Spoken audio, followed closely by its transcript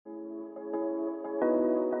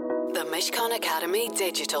The Mishcon Academy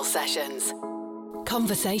Digital Sessions.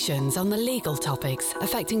 Conversations on the legal topics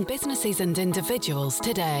affecting businesses and individuals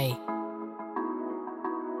today.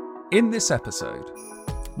 In this episode,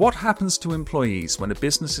 what happens to employees when a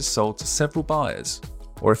business is sold to several buyers,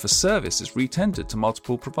 or if a service is retendered to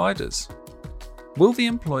multiple providers? Will the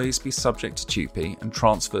employees be subject to TUPE and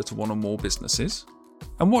transfer to one or more businesses?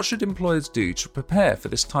 And what should employers do to prepare for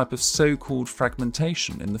this type of so-called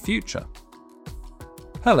fragmentation in the future?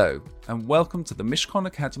 Hello, and welcome to the Mishcon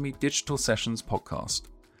Academy Digital Sessions podcast.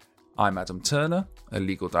 I'm Adam Turner, a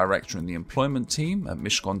legal director in the employment team at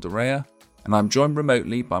Mishcon de Reya, and I'm joined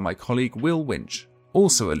remotely by my colleague Will Winch,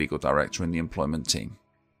 also a legal director in the employment team.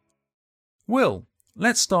 Will,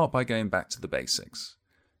 let's start by going back to the basics.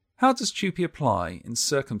 How does TUPE apply in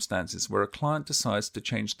circumstances where a client decides to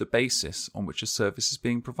change the basis on which a service is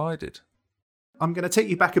being provided? I'm going to take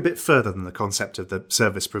you back a bit further than the concept of the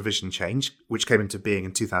service provision change, which came into being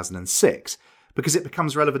in 2006, because it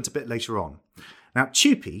becomes relevant a bit later on. Now,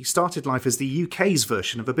 TUPE started life as the UK's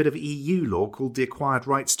version of a bit of EU law called the Acquired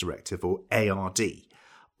Rights Directive, or ARD.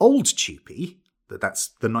 Old TUPE, that's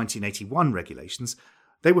the 1981 regulations,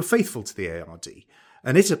 they were faithful to the ARD,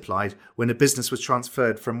 and it applied when a business was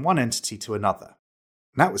transferred from one entity to another.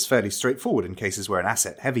 That was fairly straightforward in cases where an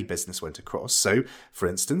asset-heavy business went across. So, for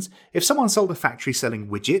instance, if someone sold a factory selling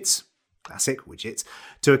widgets, classic widgets,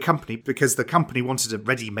 to a company because the company wanted a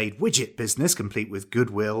ready-made widget business complete with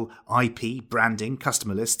goodwill, IP, branding,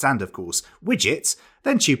 customer lists, and, of course, widgets,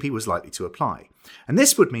 then TUPE was likely to apply. And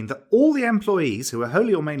this would mean that all the employees who were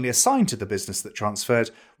wholly or mainly assigned to the business that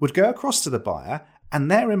transferred would go across to the buyer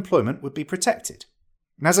and their employment would be protected.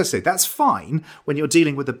 And as I say, that's fine when you're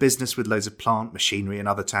dealing with a business with loads of plant, machinery and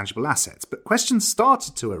other tangible assets. But questions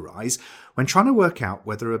started to arise when trying to work out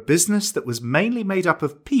whether a business that was mainly made up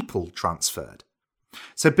of people transferred.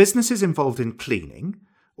 So businesses involved in cleaning,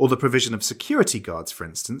 or the provision of security guards, for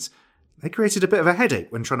instance, they created a bit of a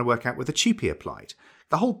headache when trying to work out whether TUPE applied.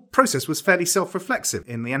 The whole process was fairly self-reflexive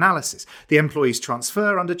in the analysis. The employees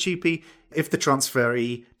transfer under TUPE if the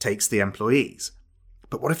transferee takes the employees.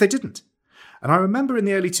 But what if they didn't? And I remember in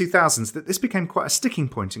the early 2000s that this became quite a sticking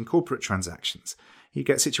point in corporate transactions. You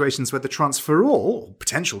get situations where the transferor, or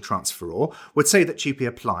potential transferor, would say that TUPE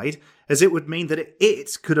applied, as it would mean that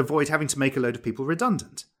it could avoid having to make a load of people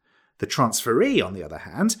redundant. The transferee, on the other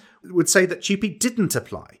hand, would say that TUPE didn't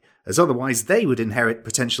apply, as otherwise they would inherit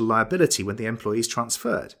potential liability when the employees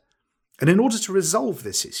transferred. And in order to resolve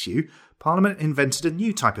this issue, Parliament invented a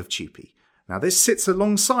new type of TUPE. Now, this sits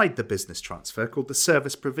alongside the business transfer called the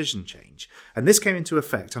service provision change, and this came into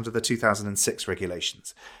effect under the 2006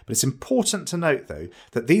 regulations. But it's important to note, though,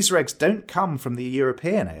 that these regs don't come from the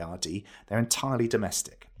European ARD, they're entirely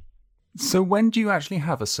domestic. So when do you actually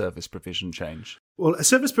have a service provision change? Well, a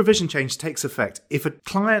service provision change takes effect if a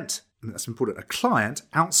client, and that's important, a client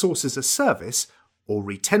outsources a service or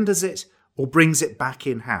retenders it or brings it back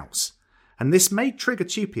in-house. And this may trigger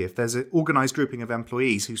TUPE if there's an organised grouping of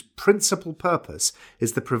employees whose principal purpose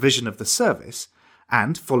is the provision of the service,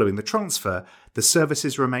 and, following the transfer, the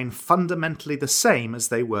services remain fundamentally the same as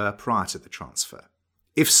they were prior to the transfer.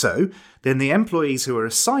 If so, then the employees who are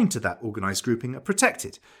assigned to that organised grouping are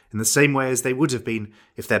protected, in the same way as they would have been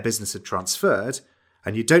if their business had transferred,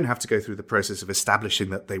 and you don't have to go through the process of establishing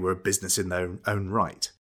that they were a business in their own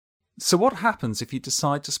right. So what happens if you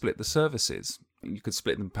decide to split the services? You could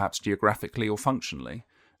split them perhaps geographically or functionally,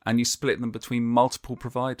 and you split them between multiple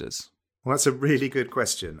providers. Well, that's a really good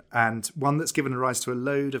question, and one that's given rise to a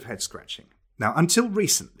load of head-scratching. Now, until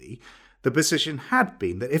recently, the position had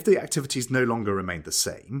been that if the activities no longer remained the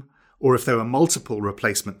same, or if there were multiple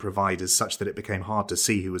replacement providers such that it became hard to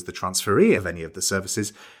see who was the transferee of any of the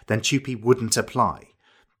services, then TUPE wouldn't apply.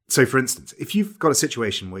 So, for instance, if you've got a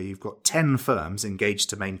situation where you've got 10 firms engaged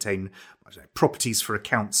to maintain properties for a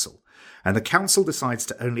council, and the council decides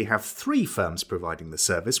to only have 3 firms providing the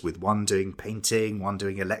service, with one doing painting, one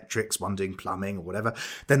doing electrics, one doing plumbing or whatever,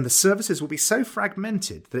 then the services will be so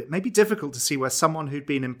fragmented that it may be difficult to see where someone who'd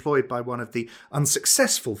been employed by one of the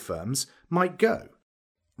unsuccessful firms might go.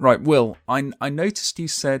 Right, Will, I noticed you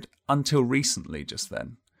said until recently just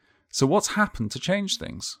then. So what's happened to change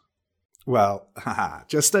things? Well,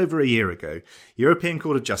 just over a year ago, European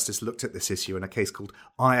Court of Justice looked at this issue in a case called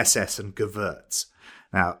ISS and Gewurz.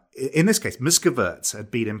 Now, in this case, Ms. Gewurz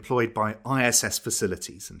had been employed by ISS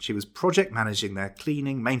Facilities, and she was project managing their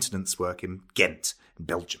cleaning maintenance work in Ghent, in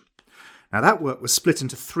Belgium. Now, that work was split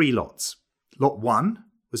into 3 lots. Lot 1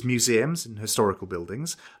 was museums and historical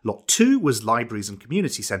buildings, Lot 2 was libraries and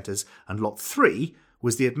community centres, and Lot 3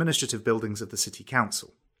 was the administrative buildings of the City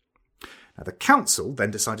Council. Now, the council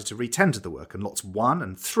then decided to retender the work, and lots 1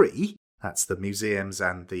 and 3, that's the museums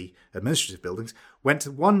and the administrative buildings, went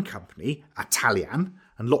to one company, Atalian,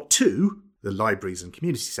 and Lot 2, the libraries and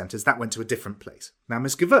community centres, that went to a different place. Now,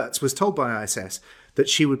 Ms. Gewurz was told by ISS that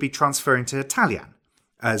she would be transferring to Atalian,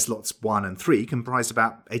 as Lots 1 and 3 comprised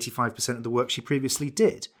about 85% of the work she previously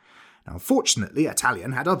did. Now, unfortunately,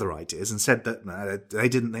 Atalian had other ideas and said that they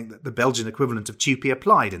didn't think that the Belgian equivalent of TUPE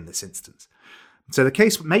applied in this instance. So the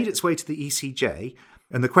case made its way to the ECJ,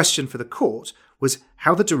 and the question for the court was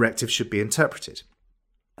how the directive should be interpreted.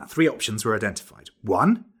 Now, 3 options were identified.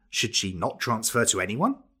 1, should she not transfer to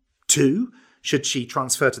anyone? 2, should she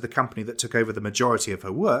transfer to the company that took over the majority of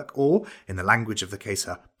her work, or, in the language of the case,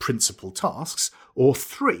 her principal tasks? Or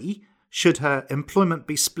 3, should her employment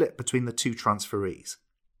be split between the 2 transferees?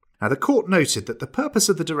 Now, the court noted that the purpose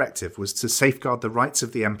of the directive was to safeguard the rights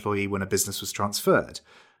of the employee when a business was transferred,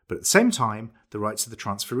 but at the same time, the rights of the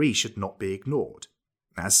transferee should not be ignored.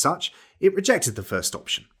 As such, it rejected the first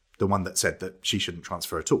option, the one that said that she shouldn't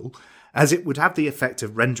transfer at all, as it would have the effect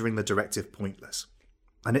of rendering the directive pointless.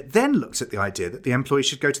 And it then looked at the idea that the employee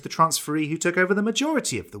should go to the transferee who took over the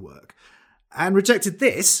majority of the work, and rejected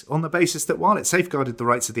this on the basis that while it safeguarded the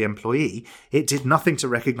rights of the employee, it did nothing to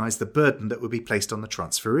recognise the burden that would be placed on the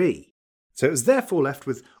transferee. So it was therefore left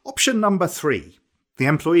with option number 3. The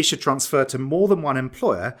employee should transfer to more than one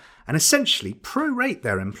employer and essentially prorate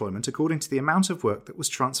their employment according to the amount of work that was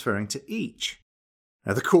transferring to each.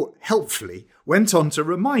 Now, the court helpfully went on to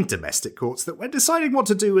remind domestic courts that when deciding what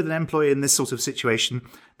to do with an employee in this sort of situation,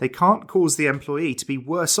 they can't cause the employee to be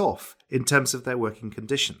worse off in terms of their working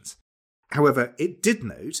conditions. However, it did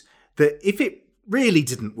note that if it really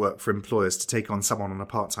didn't work for employers to take on someone on a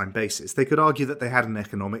part-time basis, they could argue that they had an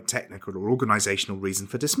economic, technical, or organisational reason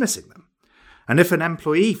for dismissing them. And if an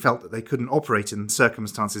employee felt that they couldn't operate in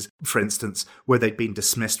circumstances, for instance, where they'd been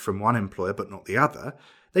dismissed from one employer but not the other,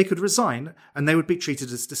 they could resign and they would be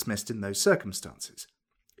treated as dismissed in those circumstances.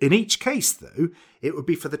 In each case, though, it would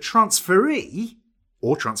be for the transferee,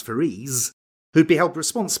 or transferees, who'd be held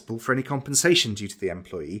responsible for any compensation due to the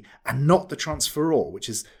employee, and not the transferor, which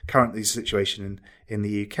is currently the situation in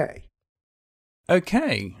the UK.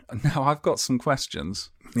 Okay, now I've got some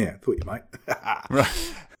questions. Yeah, thought you might.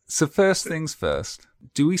 Right. So first things first,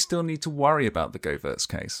 do we still need to worry about the Gewurz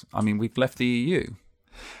case? I mean, we've left the EU.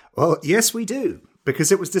 Well, yes, we do,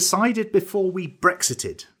 because it was decided before we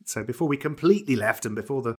Brexited, so before we completely left and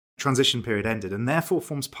before the transition period ended, and therefore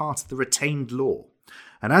forms part of the retained law.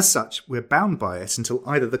 And as such, we're bound by it until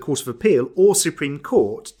either the Court of Appeal or Supreme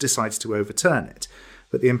Court decides to overturn it.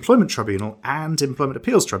 But the Employment Tribunal and Employment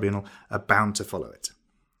Appeals Tribunal are bound to follow it.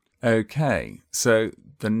 Okay, so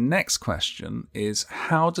the next question is,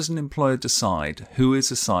 how does an employer decide who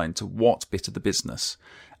is assigned to what bit of the business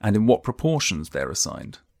and in what proportions they're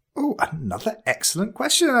assigned? Oh, another excellent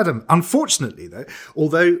question, Adam. Unfortunately, though,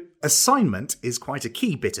 although assignment is quite a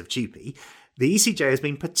key bit of TUPE, the ECJ has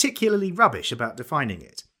been particularly rubbish about defining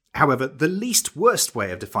it. However, the least worst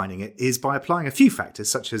way of defining it is by applying a few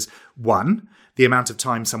factors such as 1, the amount of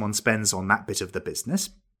time someone spends on that bit of the business,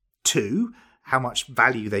 2, how much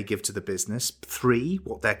value they give to the business, 3,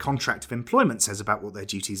 what their contract of employment says about what their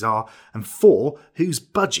duties are, and 4, whose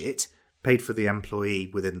budget paid for the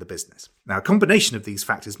employee within the business. Now, a combination of these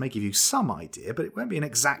factors may give you some idea, but it won't be an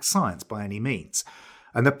exact science by any means.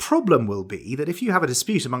 And the problem will be that if you have a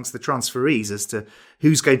dispute amongst the transferees as to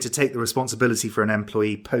who's going to take the responsibility for an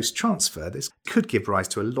employee post-transfer, this could give rise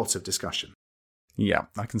to a lot of discussion. Yeah,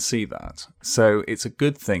 I can see that. So it's a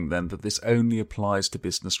good thing then that this only applies to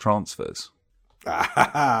business transfers.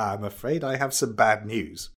 I'm afraid I have some bad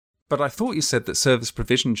news. But I thought you said that service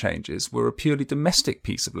provision changes were a purely domestic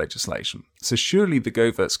piece of legislation, so surely the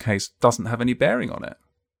Gewurz case doesn't have any bearing on it.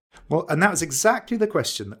 Well, and that was exactly the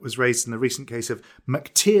question that was raised in the recent case of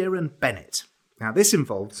McTeer and Bennett. Now, this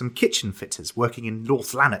involved some kitchen fitters working in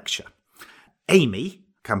North Lanarkshire. Amy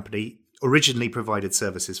company originally provided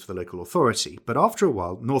services for the local authority, but after a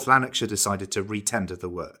while, North Lanarkshire decided to re-tender the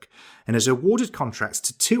work and has awarded contracts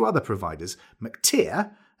to 2 other providers,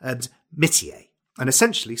 McTeer and Mitier, and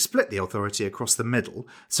essentially split the authority across the middle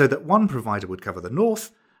so that one provider would cover the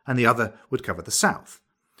north and the other would cover the south.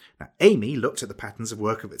 Now, Amy looked at the patterns of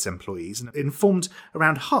work of its employees and informed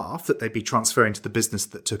around half that they'd be transferring to the business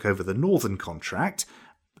that took over the northern contract,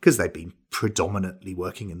 because they'd been predominantly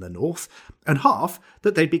working in the north, and half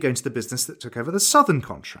that they'd be going to the business that took over the southern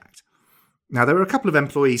contract. Now, there were a couple of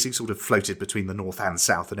employees who sort of floated between the north and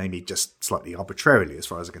south, and Amy just slightly arbitrarily, as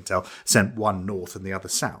far as I can tell, sent one north and the other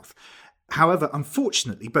south. However,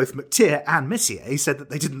 unfortunately, both McTeer and Messier said that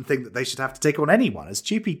they didn't think that they should have to take on anyone, as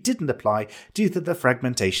TUPE didn't apply due to the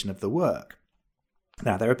fragmentation of the work.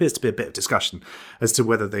 Now, there appears to be a bit of discussion as to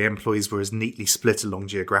whether the employees were as neatly split along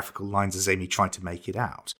geographical lines as Amy tried to make it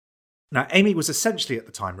out. Now, Amy was essentially at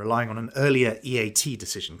the time relying on an earlier EAT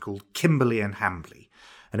decision called Kimberley and Hambley.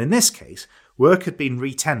 And in this case, work had been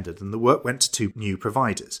retendered and the work went to two new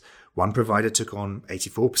providers. One provider took on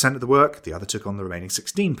 84% of the work, the other took on the remaining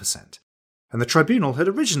 16%. And the tribunal had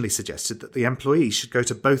originally suggested that the employees should go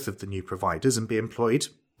to both of the new providers and be employed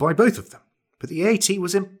by both of them. But the EAT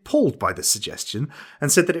was appalled by this suggestion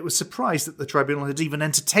and said that it was surprised that the tribunal had even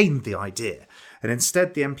entertained the idea, and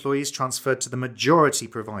instead the employees transferred to the majority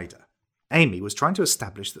provider. Amy was trying to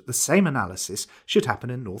establish that the same analysis should happen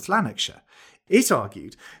in North Lanarkshire. It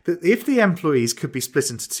argued that if the employees could be split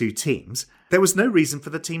into two teams, there was no reason for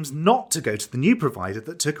the teams not to go to the new provider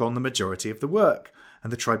that took on the majority of the work,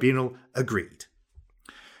 and the tribunal agreed.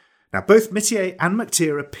 Now, both Mittier and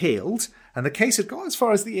McTeer appealed, and the case had got as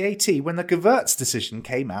far as the EAT when the Gewurz decision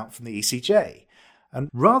came out from the ECJ. And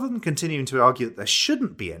rather than continuing to argue that there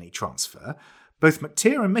shouldn't be any transfer, both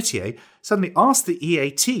McTeer and Mittier suddenly asked the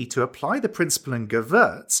EAT to apply the principle in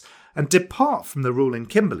Gewurz and depart from the rule in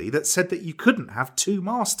Kimberley that said that you couldn't have two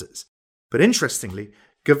masters. But interestingly,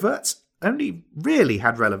 Gewurz only really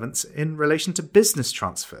had relevance in relation to business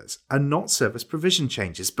transfers and not service provision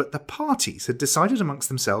changes, but the parties had decided amongst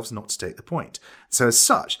themselves not to take the point. So as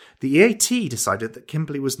such, the EAT decided that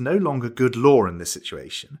Kimberley was no longer good law in this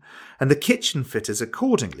situation, and the kitchen fitters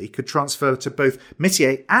accordingly could transfer to both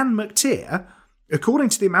Mittier and McTeer according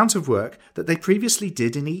to the amount of work that they previously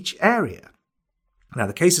did in each area. Now,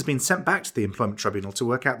 the case has been sent back to the Employment Tribunal to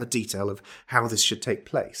work out the detail of how this should take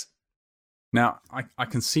place. Now, I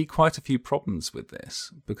can see quite a few problems with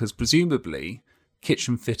this, because presumably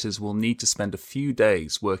kitchen fitters will need to spend a few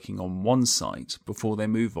days working on one site before they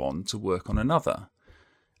move on to work on another.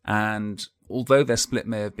 And although their split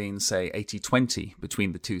may have been, say, 80-20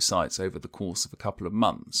 between the two sites over the course of a couple of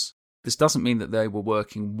months, this doesn't mean that they were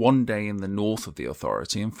working 1 day in the north of the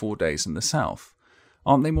authority and 4 days in the south.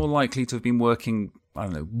 Aren't they more likely to have been working,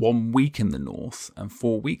 1 week in the north and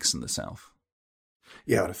 4 weeks in the south?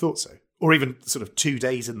 Yeah, I'd have thought so. Or even sort of 2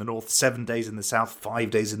 days in the north, 7 days in the south, 5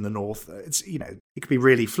 days in the north. It's, it could be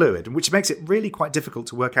really fluid, which makes it really quite difficult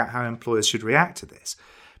to work out how employers should react to this.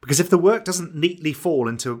 Because if the work doesn't neatly fall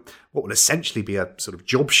into what will essentially be a sort of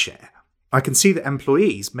job share, I can see that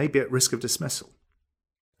employees may be at risk of dismissal.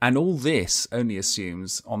 And all this only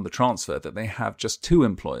assumes on the transfer that they have just two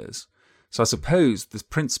employers. So I suppose this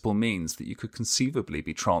principle means that you could conceivably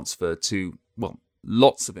be transferred to,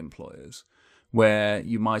 lots of employers, where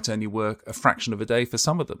you might only work a fraction of a day for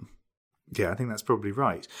some of them. Yeah, I think that's probably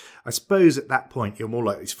right. I suppose at that point you're more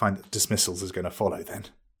likely to find that dismissals is going to follow then.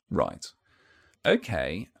 Right.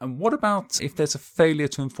 Okay, and what about if there's a failure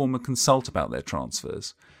to inform a consult about their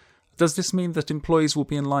transfers? Does this mean that employees will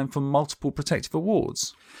be in line for multiple protective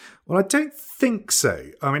awards? Well, I don't think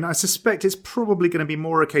so. I suspect it's probably going to be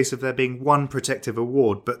more a case of there being one protective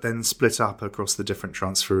award, but then split up across the different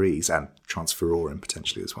transferees and transferor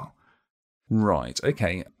potentially as well. Right,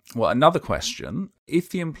 okay. Well, another question. If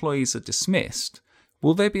the employees are dismissed,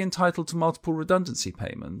 will they be entitled to multiple redundancy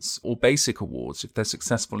payments or basic awards if they're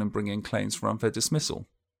successful in bringing claims for unfair dismissal?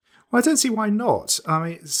 Well, I don't see why not.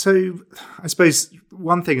 So I suppose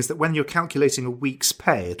one thing is that when you're calculating a week's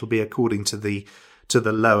pay, it'll be according to the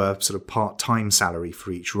lower sort of part-time salary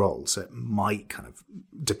for each role. So it might kind of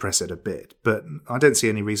depress it a bit, but I don't see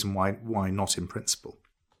any reason why not in principle.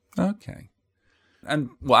 Okay.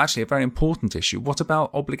 And, actually, a very important issue. What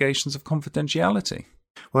about obligations of confidentiality?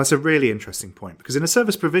 Well, that's a really interesting point, because in a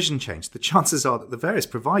service provision change, the chances are that the various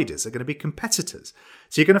providers are going to be competitors.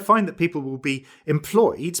 So you're going to find that people will be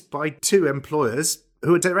employed by two employers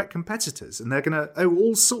who are direct competitors, and they're going to owe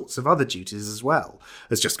all sorts of other duties as well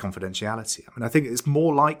as just confidentiality. I think it's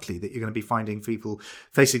more likely that you're going to be finding people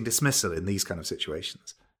facing dismissal in these kind of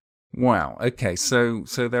situations. Wow, okay, so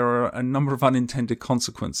there are a number of unintended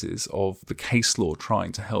consequences of the case law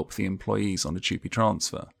trying to help the employees on a TUPE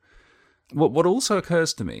transfer. What also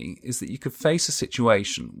occurs to me is that you could face a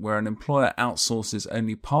situation where an employer outsources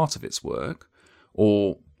only part of its work,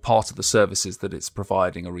 or part of the services that it's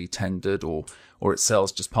providing are retendered, or it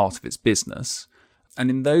sells just part of its business. And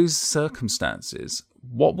in those circumstances,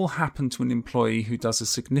 what will happen to an employee who does a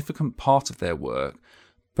significant part of their work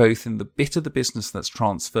both in the bit of the business that's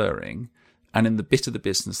transferring and in the bit of the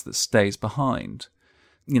business that stays behind?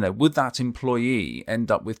 Would that employee end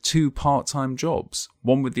up with two part-time jobs,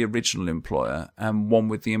 one with the original employer and one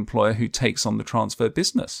with the employer who takes on the transfer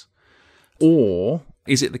business? Or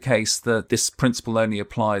is it the case that this principle only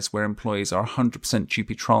applies where employees are 100%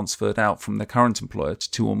 TUPE transferred out from their current employer to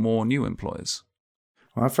two or more new employers?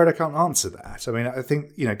 Well, I'm afraid I can't answer that. I mean, I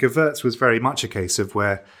think, Gewurz was very much a case of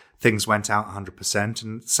where things went out 100%,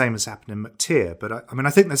 and the same has happened in McTier. But I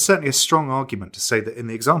think there's certainly a strong argument to say that in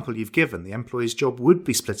the example you've given, the employee's job would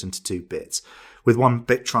be split into two bits, with one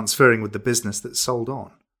bit transferring with the business that's sold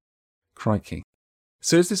on. Crikey.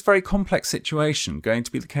 So is this very complex situation going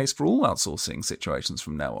to be the case for all outsourcing situations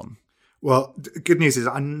from now on? Well, good news is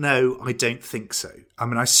I don't think so. I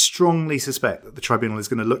mean, I strongly suspect that the tribunal is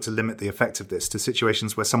going to look to limit the effect of this to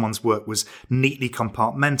situations where someone's work was neatly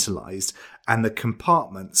compartmentalised and the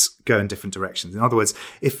compartments go in different directions. In other words,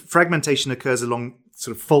 if fragmentation occurs along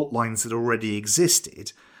sort of fault lines that already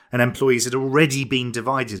existed, and employees had already been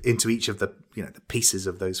divided into each of the pieces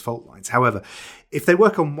of those fault lines. However, if they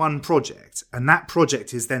work on one project and that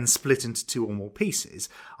project is then split into two or more pieces,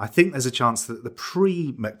 I think there's a chance that the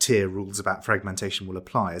pre-McTier rules about fragmentation will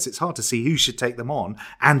apply, as it's hard to see who should take them on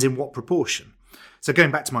and in what proportion. So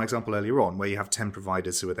going back to my example earlier on, where you have 10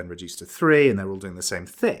 providers who are then reduced to 3 and they're all doing the same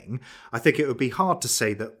thing, I think it would be hard to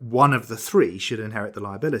say that one of the 3 should inherit the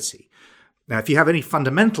liability. Now, if you have any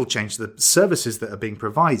fundamental change to the services that are being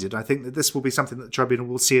provided, I think that this will be something that the tribunal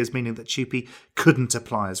will see as meaning that TUPE couldn't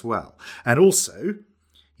apply as well. And also,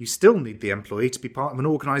 you still need the employee to be part of an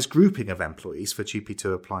organised grouping of employees for TUPE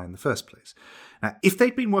to apply in the first place. Now, if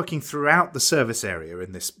they'd been working throughout the service area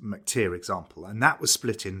in this McTier example, and that was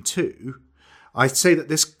split in 2, I'd say that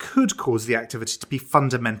this could cause the activity to be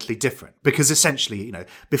fundamentally different, because essentially,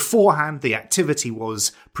 beforehand, the activity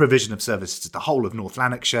was provision of services to the whole of North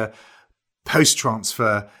Lanarkshire.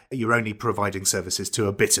 Post-transfer, you're only providing services to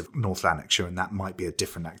a bit of North Lanarkshire, and that might be a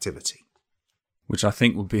different activity. Which I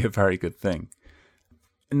think would be a very good thing.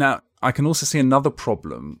 Now, I can also see another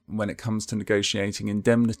problem when it comes to negotiating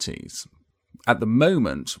indemnities. At the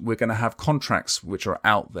moment, we're going to have contracts which are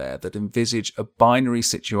out there that envisage a binary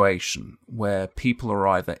situation where people are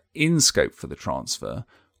either in scope for the transfer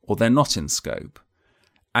or they're not in scope.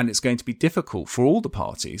 And it's going to be difficult for all the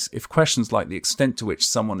parties if questions like the extent to which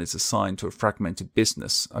someone is assigned to a fragmented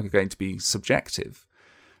business are going to be subjective.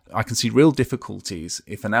 I can see real difficulties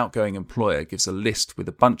if an outgoing employer gives a list with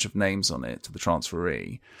a bunch of names on it to the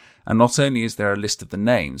transferee. And not only is there a list of the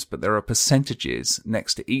names, but there are percentages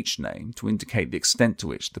next to each name to indicate the extent to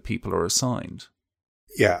which the people are assigned.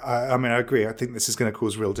 Yeah, I agree. I think this is going to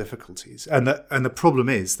cause real difficulties. And the problem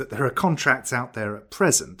is that there are contracts out there at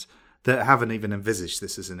present that haven't even envisaged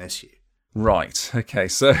this as an issue. Right. Okay.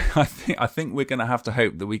 So I think we're going to have to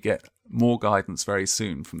hope that we get more guidance very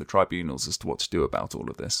soon from the tribunals as to what to do about all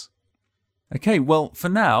of this. Okay. Well, for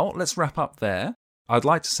now, let's wrap up there. I'd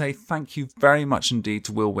like to say thank you very much indeed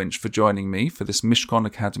to Will Winch for joining me for this Mishcon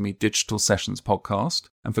Academy Digital Sessions podcast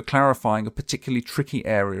and for clarifying a particularly tricky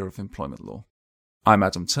area of employment law. I'm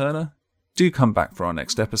Adam Turner. Do come back for our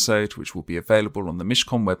next episode, which will be available on the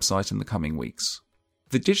Mishcon website in the coming weeks.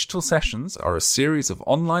 The Digital Sessions are a series of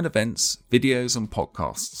online events, videos and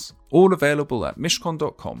podcasts, all available at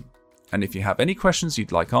mishcon.com. And if you have any questions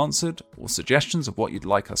you'd like answered or suggestions of what you'd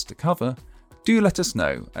like us to cover, do let us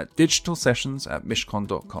know at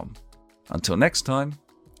digitalsessions@mishcon.com. Until next time,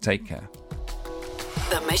 take care.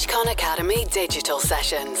 The Mishcon Academy Digital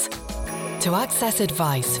Sessions. To access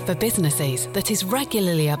advice for businesses that is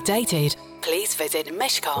regularly updated, please visit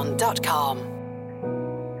mishcon.com.